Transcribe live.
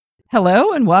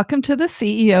Hello, and welcome to the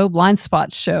CEO Blind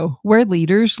Spot Show, where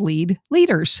leaders lead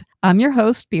leaders. I'm your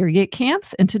host, Birgit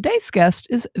Kamps, and today's guest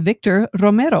is Victor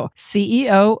Romero,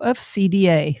 CEO of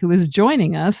CDA, who is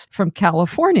joining us from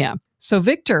California. So,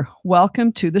 Victor,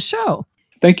 welcome to the show.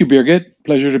 Thank you, Birgit.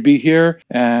 Pleasure to be here.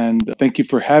 And thank you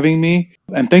for having me.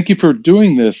 And thank you for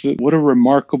doing this. What a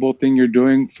remarkable thing you're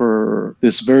doing for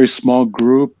this very small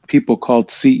group, people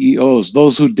called CEOs,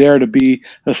 those who dare to be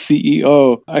a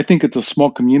CEO. I think it's a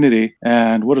small community,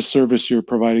 and what a service you're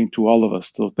providing to all of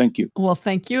us. So thank you. Well,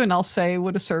 thank you. And I'll say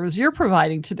what a service you're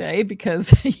providing today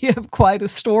because you have quite a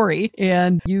story.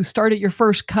 And you started your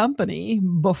first company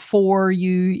before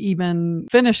you even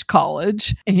finished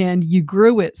college, and you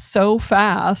grew it so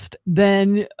fast.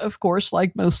 Then, of course,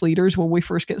 like most leaders, when we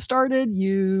first get started,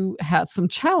 you had some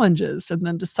challenges and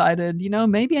then decided,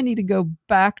 maybe I need to go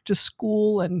back to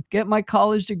school and get my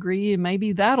college degree, and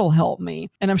maybe that'll help me.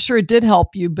 And I'm sure it did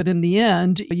help you. But in the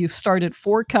end, you've started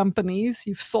 4 companies,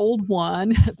 you've sold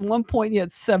one. At one point, you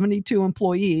had 72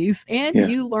 employees, and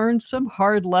you learned some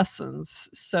hard lessons.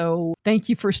 So thank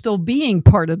you for still being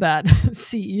part of that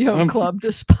CEO club,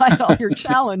 despite all your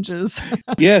challenges.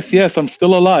 Yes, I'm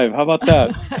still alive. How about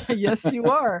that? Yes, you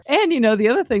are. And, the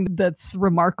other thing that's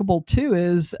remarkable too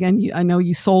is, again, I know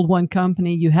you sold one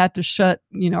company, you had to shut,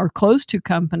 or close 2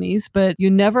 companies, but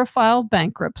you never filed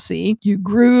bankruptcy. You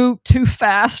grew too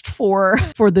fast for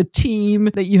the team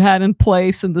that you had in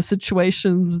place and the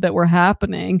situations that were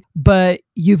happening, but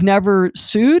you've never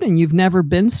sued and you've never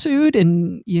been sued.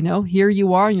 And, here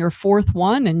you are in your 4th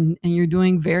one and you're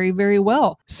doing very, very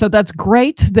well. So that's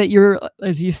great that you're,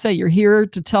 as you say, you're here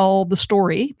to tell the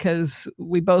story, because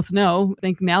we both know, I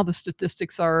think now the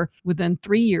statistics are within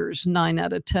 3 years, 9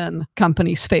 out of 10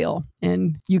 companies fail,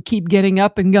 and you keep getting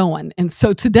up and going. And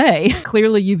so today,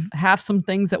 clearly you have some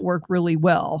things that work really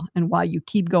well and why you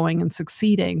keep going and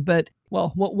succeeding. But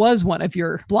well, what was one of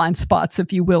your blind spots,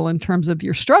 if you will, in terms of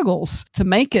your struggles to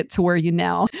make it to where you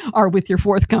now are with your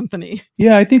 4th company?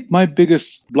 Yeah, I think my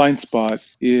biggest blind spot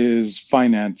is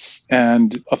finance.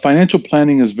 And financial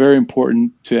planning is very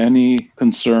important to any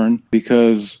concern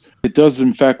because it does,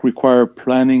 in fact, require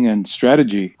planning and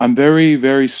strategy. I'm very,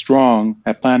 very strong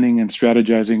at planning and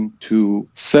strategizing to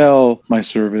sell my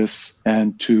service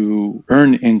and to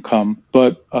earn income.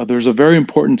 But there's a very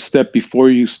important step before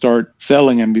you start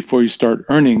selling and before you start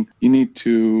earning. You need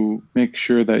to make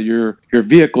sure that your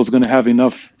vehicle is going to have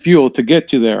enough fuel to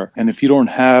get you there. And if you don't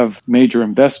have major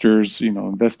investors,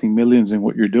 investing millions in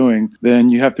what you're doing, then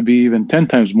you have to be even 10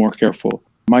 times more careful.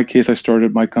 In my case, I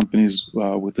started my companies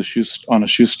with on a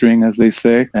shoestring, as they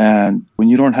say. And when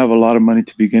you don't have a lot of money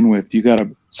to begin with, you got to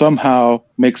somehow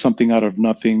make something out of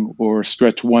nothing or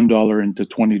stretch $1 into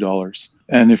 $20.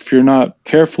 And if you're not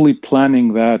carefully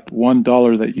planning that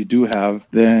 $1 that you do have,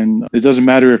 then it doesn't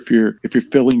matter if you're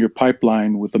filling your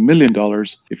pipeline with $1 million.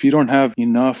 If you don't have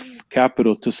enough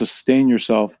capital to sustain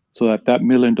yourself so that $1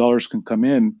 million can come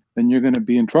in, then you're going to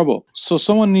be in trouble. So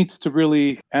someone needs to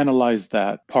really analyze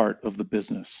that part of the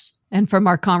business. And from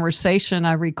our conversation,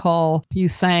 I recall you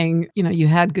saying, you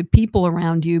had good people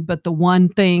around you, but the one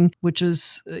thing which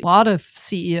is a lot of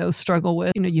CEOs struggle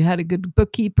with, you had a good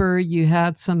bookkeeper, you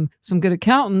had some good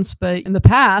accountants, but in the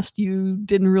past, you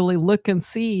didn't really look and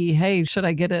see, hey, should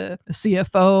I get a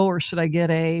CFO or should I get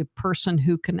a person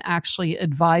who can actually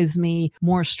advise me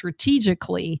more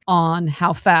strategically on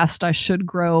how fast I should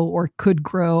grow or could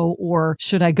grow, or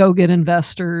should I go get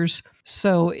investors?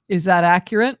 So is that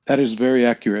accurate? That is very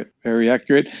accurate, very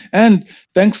accurate. And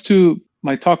thanks to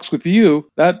my talks with you,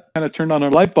 that kind of turned on a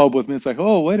light bulb with me. It's like,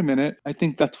 oh, wait a minute. I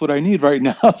think that's what I need right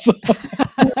now. So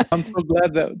I'm so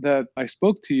glad that I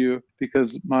spoke to you,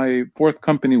 because my 4th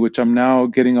company, which I'm now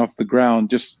getting off the ground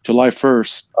just July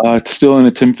 1st, it's still in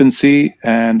its infancy.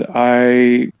 And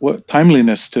what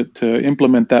timeliness to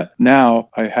implement that now,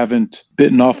 I haven't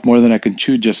bitten off more than I can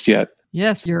chew just yet.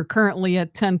 Yes, you're currently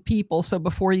at 10 people. So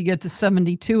before you get to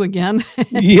 72 again,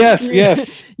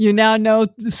 yes. You now know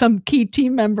some key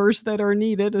team members that are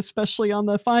needed, especially on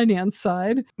the finance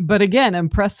side. But again,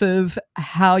 impressive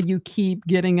how you keep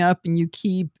getting up and you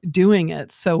keep doing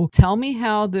it. So tell me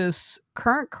how this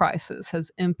current crisis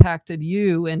has impacted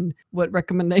you, and what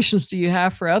recommendations do you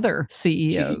have for other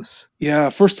CEOs? Yeah,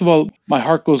 first of all, my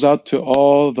heart goes out to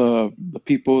all the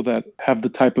people that have the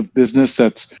type of business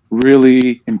that's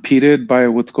really impeded by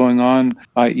what's going on,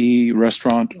 i.e.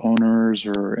 restaurant owners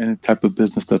or any type of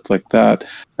business that's like that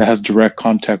has direct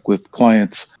contact with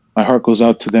clients. My heart goes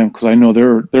out to them because I know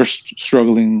they're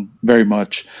struggling very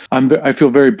much. I feel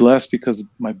very blessed because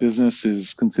my business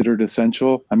is considered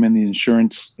essential. I'm in the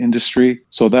insurance industry,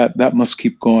 so that must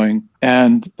keep going.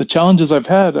 And the challenges I've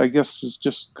had, I guess, is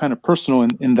just kind of personal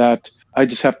in that I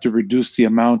just have to reduce the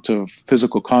amount of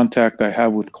physical contact I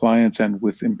have with clients and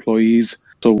with employees.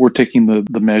 So we're taking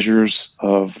the measures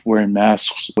of wearing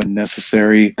masks when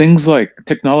necessary. Things like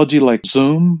technology like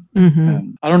Zoom.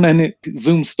 And I don't know any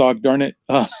Zoom stock, darn it.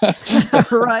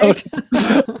 Right.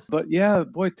 But yeah,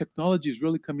 boy, technology is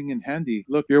really coming in handy.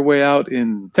 Look, you're way out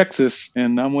in Texas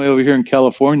and I'm way over here in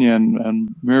California,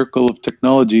 and miracle of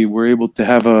technology, we're able to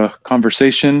have a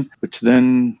conversation, which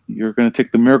then you're going to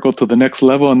take the miracle to the next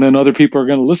level, and then other people are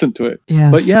going to listen to it.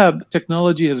 Yes. But yeah,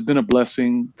 technology has been a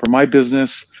blessing for my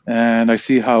business, and I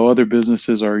see how other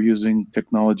businesses are using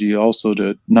technology also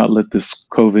to not let this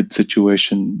COVID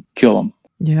situation kill them.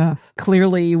 Yeah,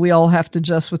 clearly we all have to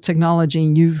adjust with technology,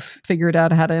 and you've figured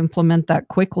out how to implement that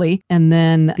quickly. And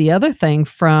then the other thing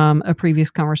from a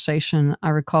previous conversation I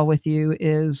recall with you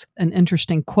is an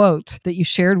interesting quote that you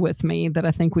shared with me that I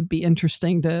think would be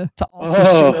interesting to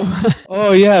also share.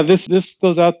 Oh yeah, this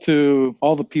goes out to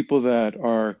all the people that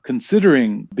are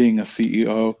considering being a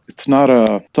CEO. It's not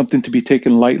something to be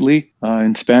taken lightly.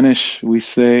 In Spanish, we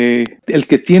say, el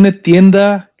que tiene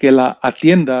tienda, que la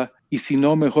atienda. Y si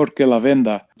no, mejor que la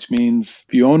venda, which means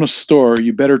if you own a store,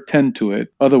 you better tend to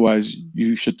it. Otherwise,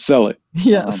 you should sell it.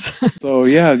 Yes. So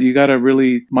yeah, you got to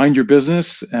really mind your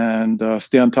business and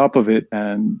stay on top of it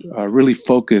and really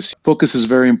focus. Focus is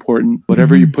very important.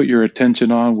 Whatever you put your attention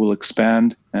on will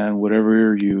expand, and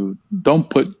whatever you don't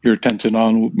put your attention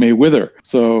on may wither.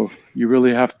 So you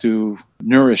really have to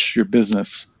nourish your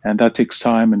business, and that takes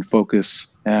time and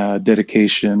focus,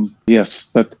 dedication.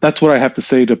 Yes, that's what I have to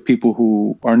say to people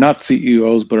who are not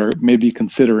CEOs but are maybe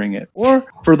considering it, or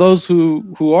for those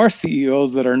who are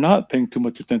CEOs that are not paying too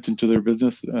much attention to their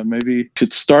business, maybe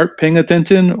should start paying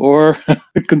attention or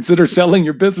consider selling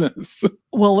your business.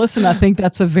 Well, listen, I think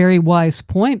that's a very wise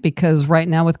point, because right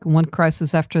now with one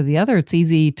crisis after the other, it's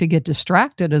easy to get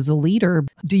distracted as a leader.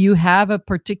 Do you have a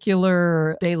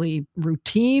particular daily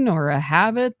routine or a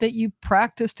habit that you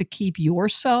practice to keep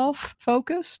yourself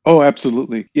focused? Oh,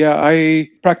 absolutely. Yeah, I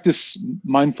practice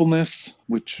mindfulness,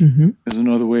 which is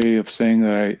another way of saying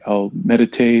that I'll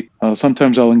meditate.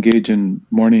 Sometimes I'll engage in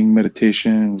morning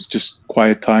meditation. It's just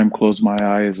quiet time, close my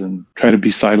eyes and try to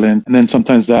be silent. And then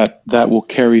sometimes that will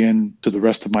carry into the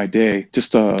rest of my day,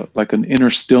 just like an inner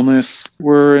stillness.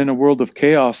 We're in a world of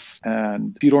chaos,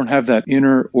 and if you don't have that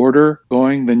inner order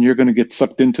going, then you're going to get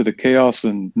sucked into the chaos,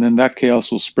 and then that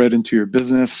chaos will spread into your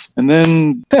business, and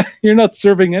then you're not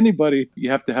serving anybody. You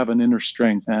have to have an inner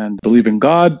strength and believe in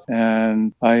God,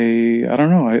 and I don't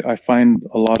know, I find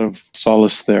a lot of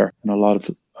solace there and a lot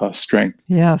of strength.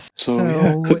 Yes. So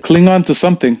yeah, cling on to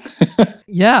something.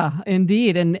 Yeah,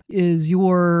 indeed. And is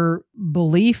your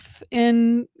belief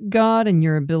in God and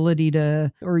your ability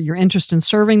or your interest in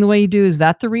serving the way you do, is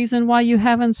that the reason why you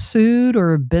haven't sued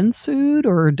or been sued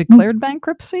or declared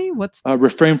bankruptcy?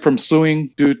 Refrain from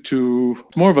suing due to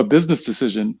more of a business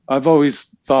decision. I've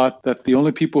always thought that the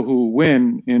only people who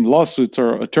win in lawsuits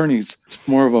are attorneys. It's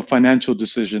more of a financial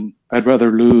decision. I'd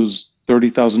rather lose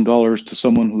 $30,000 to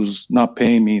someone who's not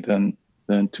paying me than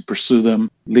to pursue them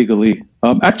legally.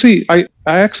 Actually, I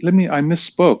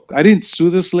misspoke. I didn't sue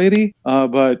this lady,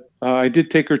 but I did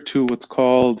take her to what's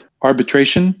called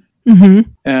arbitration.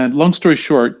 And long story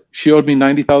short, she owed me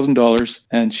 $90,000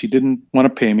 and she didn't want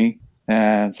to pay me.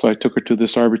 And so I took her to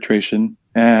this arbitration.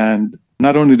 And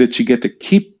not only did she get to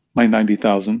keep my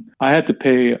 $90,000, I had to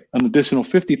pay an additional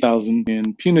 $50,000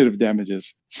 in punitive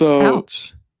damages. So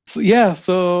ouch.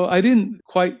 So I didn't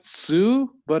quite sue,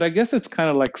 but I guess it's kind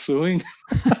of like suing.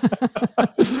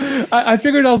 I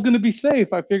figured I was going to be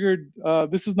safe. I figured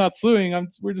this is not suing.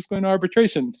 We're just going to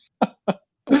arbitration.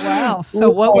 Wow. So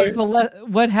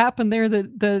what happened there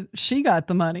that she got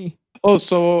the money? Oh,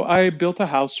 so I built a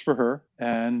house for her,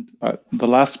 and the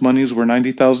last monies were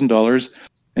 $90,000,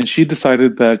 and she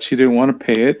decided that she didn't want to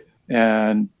pay it,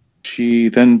 and she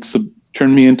then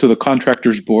turned me into the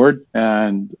contractors board,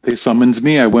 and they summoned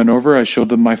me. I went over, I showed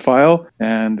them my file,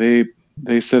 and they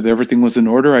said everything was in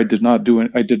order. I did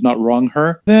not wrong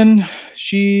her. Then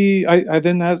I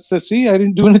then said, see, I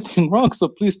didn't do anything wrong, so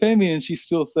please pay me. And she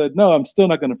still said, no, I'm still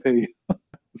not going to pay you.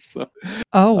 So,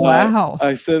 oh, wow.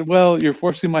 I said, well, you're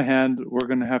forcing my hand. We're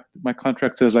going to my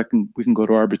contract says we can go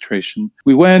to arbitration.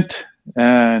 We went,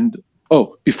 and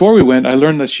before we went, I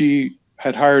learned that she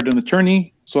had hired an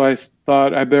attorney. So I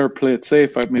thought I better play it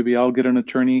safe. Maybe I'll get an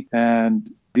attorney. And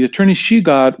the attorney she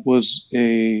got was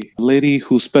a lady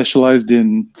who specialized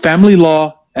in family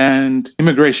law and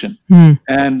immigration.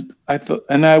 And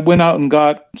I went out and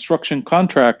got construction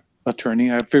contract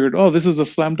attorney. I figured, oh, this is a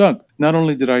slam dunk. Not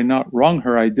only did I not wrong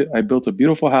her, I built a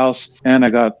beautiful house, and I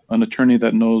got an attorney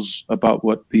that knows about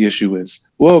what the issue is.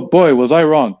 Whoa, boy, was I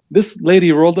wrong. This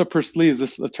lady rolled up her sleeves,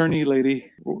 this attorney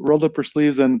lady rolled up her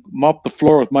sleeves and mopped the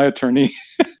floor with my attorney.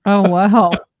 Oh,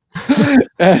 wow.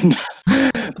 And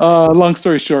long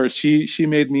story short, she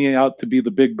made me out to be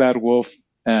the big bad wolf,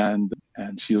 and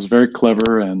she was very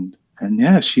clever, and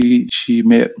yeah, she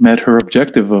met her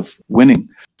objective of winning.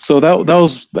 So that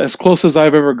was as close as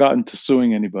I've ever gotten to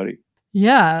suing anybody.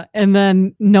 Yeah. And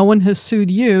then no one has sued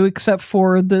you except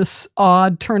for this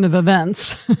odd turn of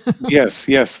events.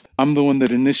 Yes. I'm the one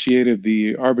that initiated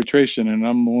the arbitration, and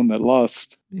I'm the one that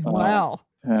lost. Wow.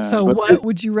 So what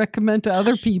would you recommend to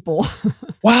other people?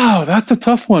 Wow, that's a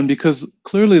tough one, because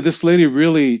clearly this lady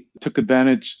really took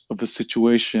advantage of the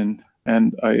situation.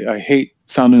 And I hate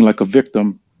sounding like a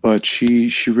victim, but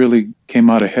she really came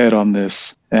out ahead on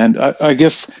this. And I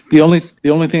guess the only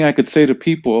thing I could say to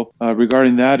people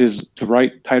regarding that is to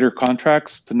write tighter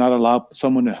contracts, to not allow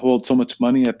someone to hold so much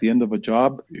money at the end of a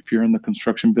job. If you're in the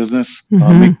construction business,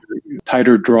 make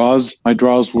tighter draws. My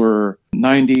draws were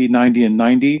 90, 90, and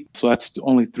 90. So that's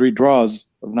only 3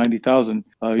 draws of 90,000.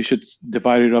 You should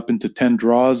divide it up into 10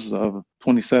 draws of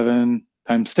 27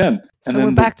 times 10. So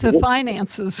we're back to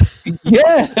finances.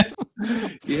 Yes.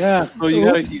 Yeah. So you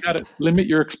gotta limit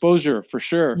your exposure for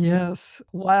sure. Yes.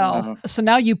 Wow. So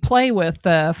now you play with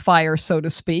fire, so to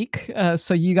speak.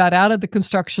 So you got out of the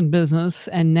construction business,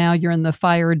 and now you're in the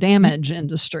fire damage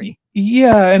industry.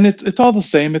 Yeah, and it's all the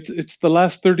same. It's the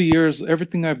last 30 years.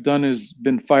 Everything I've done has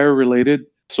been fire related.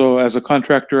 So as a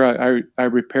contractor, I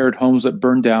repaired homes that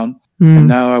burned down, and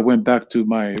now I went back to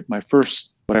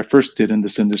what I first did in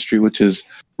this industry, which is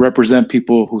represent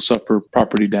people who suffer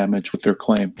property damage with their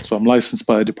claim. So I'm licensed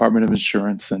by the Department of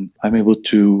Insurance, and I'm able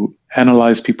to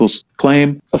analyze people's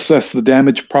claim, assess the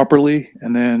damage properly,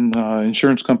 and then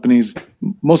insurance companies,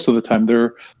 most of the time,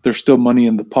 there's still money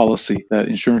in the policy that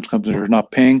insurance companies are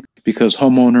not paying because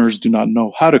homeowners do not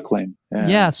know how to claim.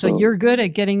 And so you're good at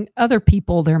getting other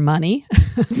people their money.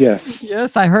 Yes.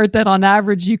 Yes, I heard that on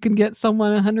average you can get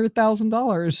someone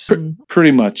 $100,000.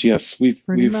 Pretty much, yes. We've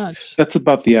that's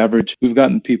about the average. We've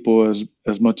gotten people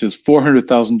as much as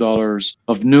 $400,000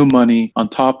 of new money on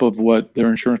top of what their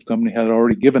insurance company had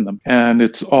already given them. And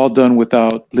it's all done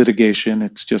without litigation.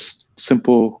 It's just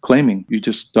simple claiming. You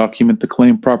just document the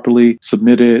claim properly,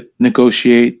 submit it,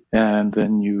 negotiate, and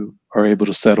then you are able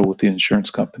to settle with the insurance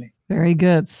company. Very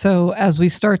good. So as we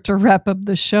start to wrap up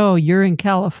the show, you're in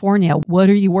California. What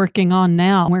are you working on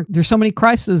now? There's so many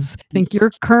crises. I think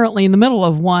you're currently in the middle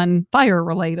of one, fire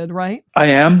related, right? I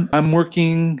am. I'm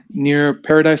working near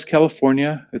Paradise,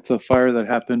 California. It's a fire that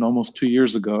happened almost 2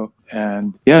 years ago.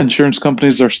 And yeah, insurance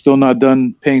companies are still not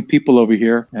done paying people over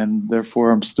here. And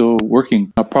therefore, I'm still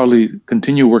working. I'll probably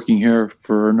continue working here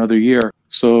for another year.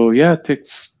 So yeah, it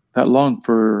takes that long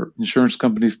for insurance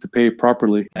companies to pay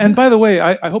properly. And by the way,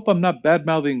 I hope I'm not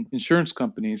bad-mouthing insurance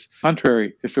companies.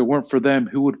 Contrary, if it weren't for them,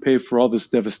 who would pay for all this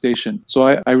devastation? So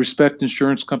I respect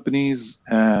insurance companies,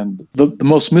 and the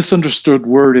most misunderstood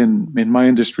word in my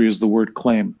industry is the word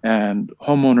claim. And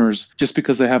homeowners, just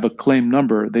because they have a claim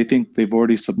number, they think they've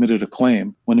already submitted a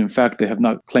claim, when in fact they have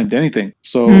not claimed anything.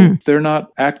 So if they're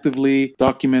not actively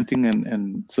documenting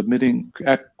and submitting,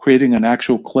 creating an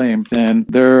actual claim, then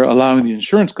they're allowing the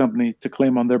insurance company to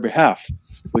claim on their behalf,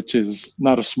 which is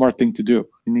not a smart thing to do.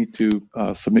 You need to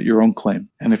submit your own claim.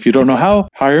 And if you don't know how,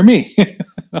 hire me.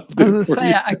 I was going to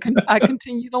say, I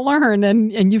continue to learn,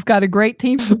 and you've got a great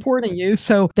team supporting you,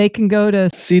 so they can go to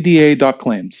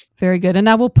cda.claims. Very good. And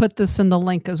I will put this in the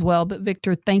link as well. But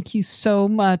Victor, thank you so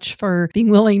much for being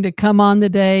willing to come on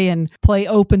today and play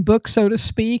open book, so to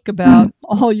speak, about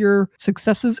all your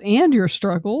successes and your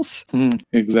struggles.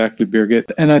 Exactly,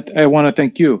 Birgit. And I want to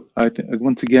thank you.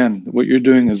 Once again, what you're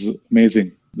doing is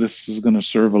amazing. This is going to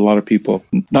serve a lot of people.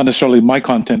 Not necessarily my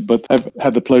content, but I've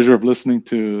had the pleasure of listening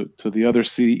to the other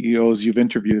CEOs you've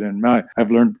interviewed, and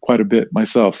I've learned quite a bit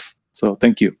myself. So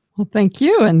thank you. Well, thank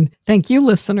you. And thank you,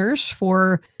 listeners,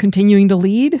 for continuing to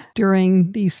lead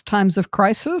during these times of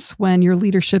crisis when your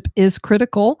leadership is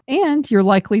critical and you're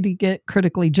likely to get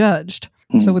critically judged.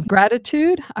 So with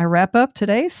gratitude, I wrap up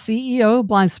today's CEO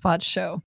Blind Spot Show.